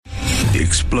The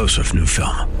explosive new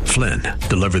film, Flynn,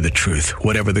 Deliver the Truth,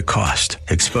 Whatever the Cost,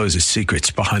 exposes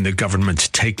secrets behind the government's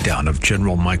takedown of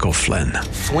General Michael Flynn.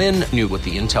 Flynn knew what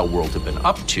the intel world had been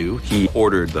up to. He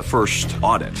ordered the first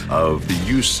audit of the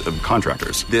use of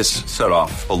contractors. This set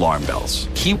off alarm bells.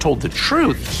 He told the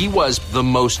truth. He was the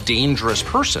most dangerous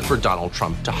person for Donald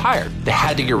Trump to hire. They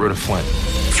had to get rid of Flynn.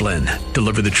 Flynn,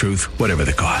 Deliver the Truth, Whatever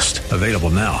the Cost. Available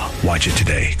now. Watch it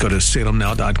today. Go to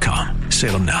salemnow.com.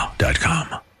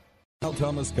 salemnow.com. Cal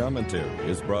Thomas Commentary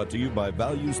is brought to you by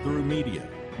Values Through Media.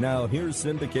 Now, here's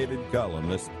syndicated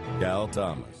columnist Cal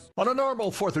Thomas. On a normal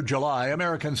 4th of July,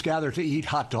 Americans gather to eat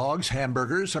hot dogs,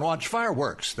 hamburgers, and watch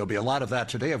fireworks. There'll be a lot of that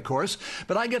today, of course,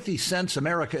 but I get the sense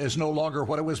America is no longer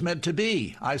what it was meant to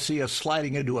be. I see us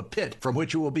sliding into a pit from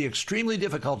which it will be extremely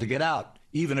difficult to get out,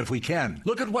 even if we can.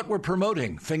 Look at what we're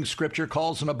promoting, things Scripture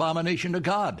calls an abomination to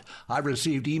God. I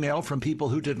received email from people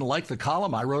who didn't like the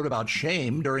column I wrote about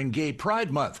shame during Gay Pride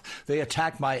Month. They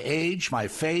attacked my age, my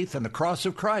faith, and the cross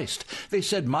of Christ. They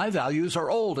said my values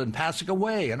are old and passing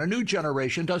away, and a new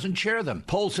generation doesn't share them.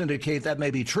 Polls indicate that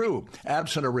may be true.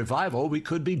 Absent a revival, we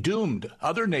could be doomed.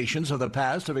 Other nations of the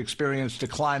past have experienced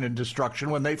decline and destruction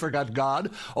when they forgot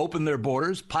God, opened their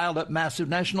borders, piled up massive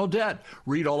national debt.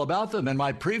 Read all about them in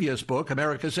my previous book,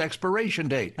 America's Expiration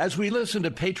Date. As we listen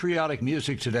to patriotic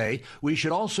music today, we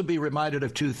should also be reminded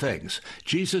of two things.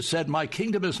 Jesus said, "My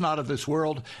kingdom is not of this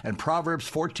world," and Proverbs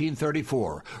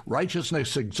 14:34.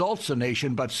 Righteousness exalts a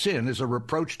nation, but sin is a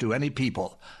reproach to any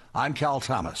people. I'm Cal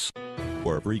Thomas.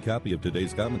 For a free copy of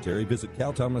today's commentary, visit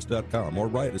calthomas.com or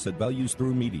write us at Values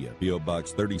Through Media, P.O.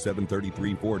 Box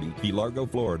 373340, Key Largo,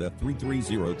 Florida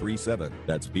 33037.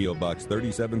 That's P.O. Box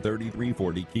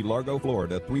 373340, Key Largo,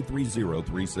 Florida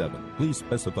 33037. Please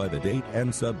specify the date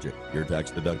and subject. Your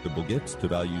tax-deductible gifts to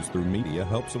Values Through Media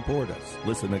help support us.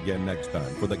 Listen again next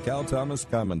time for the Cal Thomas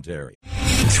Commentary.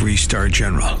 3-star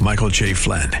General Michael J.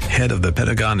 Flynn, head of the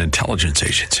Pentagon Intelligence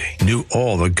Agency, knew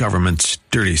all the government's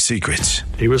dirty secrets.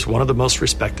 He was one of the most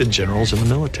respected generals in the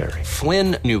military.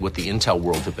 Flynn knew what the intel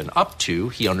world had been up to.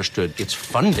 He understood its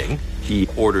funding. He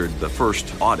ordered the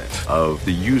first audit of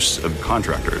the use of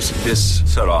contractors. This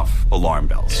set off alarm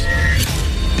bells.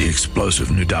 The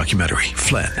explosive new documentary,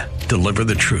 Flynn, Deliver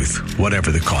the Truth, Whatever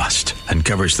the Cost,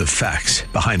 uncovers the facts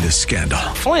behind this scandal.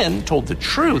 Flynn told the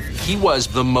truth. He was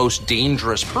the most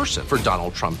dangerous person for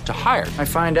Donald Trump to hire. I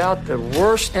find out the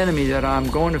worst enemy that I'm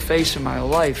going to face in my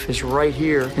life is right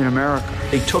here in America.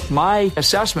 They took my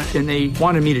assessment and they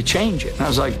wanted me to change it. And I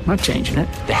was like, I'm not changing it.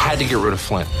 They had to get rid of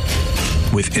Flynn.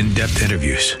 With in-depth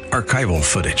interviews, archival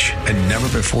footage, and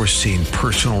never-before-seen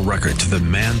personal records of the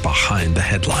man behind the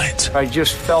headlines. I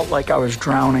just felt like I was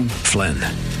drowning. Flynn,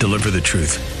 Deliver the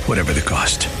Truth, Whatever the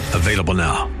Cost. Available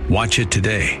now. Watch it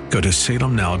today. Go to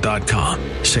salemnow.com.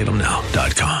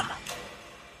 salemnow.com.